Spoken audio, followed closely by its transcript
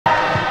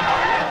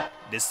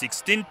The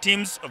 16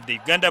 teams of the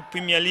Uganda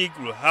Premier League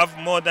will have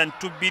more than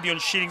 2 billion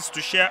shillings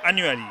to share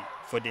annually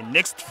for the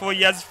next 4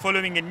 years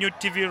following a new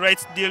TV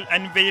rights deal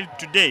unveiled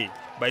today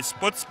by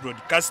Sports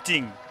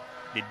Broadcasting.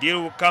 The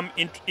deal will come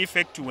into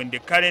effect when the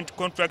current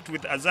contract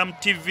with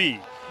AZAM TV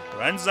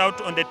runs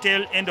out on the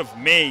tail end of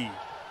May.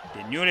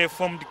 The newly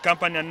formed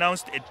company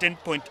announced a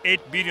 10.8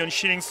 billion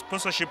shillings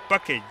sponsorship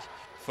package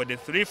for the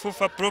 3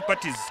 FUFA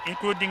properties,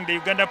 including the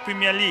Uganda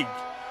Premier League,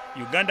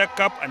 Uganda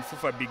Cup and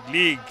FUFA Big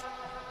League.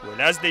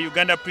 Whereas the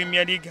Uganda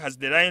Premier League has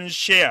the lion's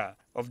share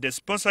of the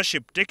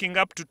sponsorship, taking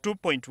up to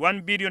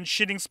 2.1 billion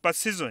shillings per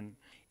season,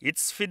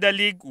 its feeder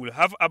league will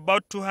have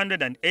about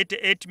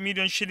 288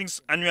 million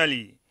shillings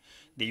annually.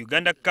 The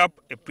Uganda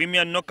Cup, a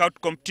premier knockout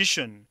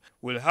competition,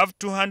 will have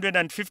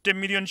 250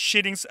 million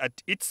shillings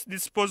at its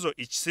disposal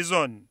each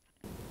season.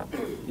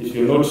 If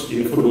you're not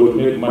in football to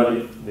make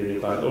money, then you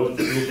can look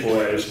for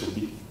where else to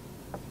be.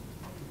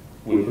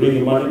 We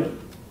bring money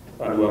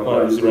and we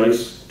acquire these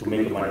rights to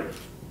make money.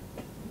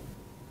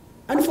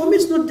 And for me,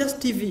 it's not just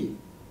TV.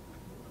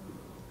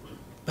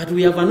 But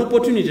we have an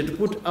opportunity to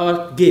put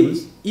our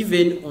games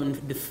even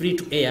on the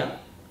free-to-air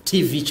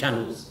TV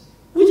channels,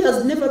 which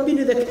has never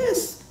been the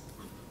case.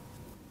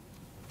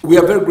 We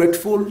are very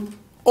grateful.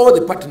 All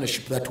the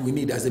partnership that we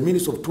need as the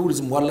Minister of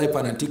Tourism, Wildlife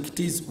and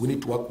Antiquities, we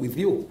need to work with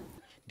you.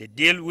 The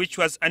deal, which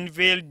was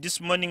unveiled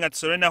this morning at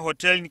Serena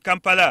Hotel in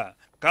Kampala,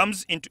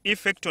 comes into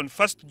effect on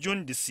 1st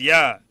June this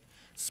year.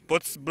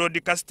 Sports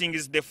Broadcasting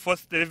is the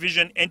 4th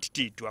television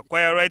entity to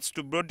acquire rights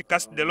to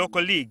broadcast the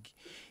local league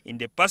in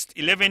the past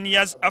 11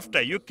 years after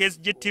UK's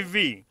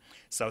GTV,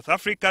 South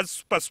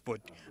Africa's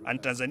SuperSport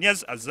and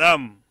Tanzania's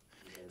AZAM.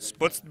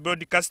 Sports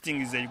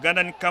Broadcasting is a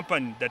Ugandan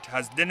company that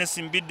has Dennis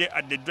Mbide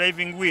at the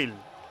driving wheel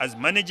as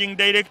managing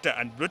director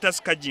and Brutus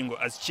Kajingo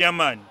as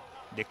chairman.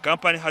 The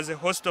company has a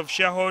host of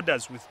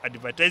shareholders, with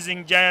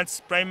advertising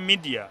giants Prime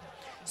Media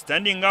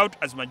standing out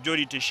as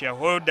majority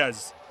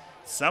shareholders.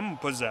 Sam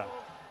Mpoza,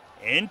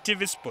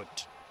 NTV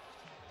Sport.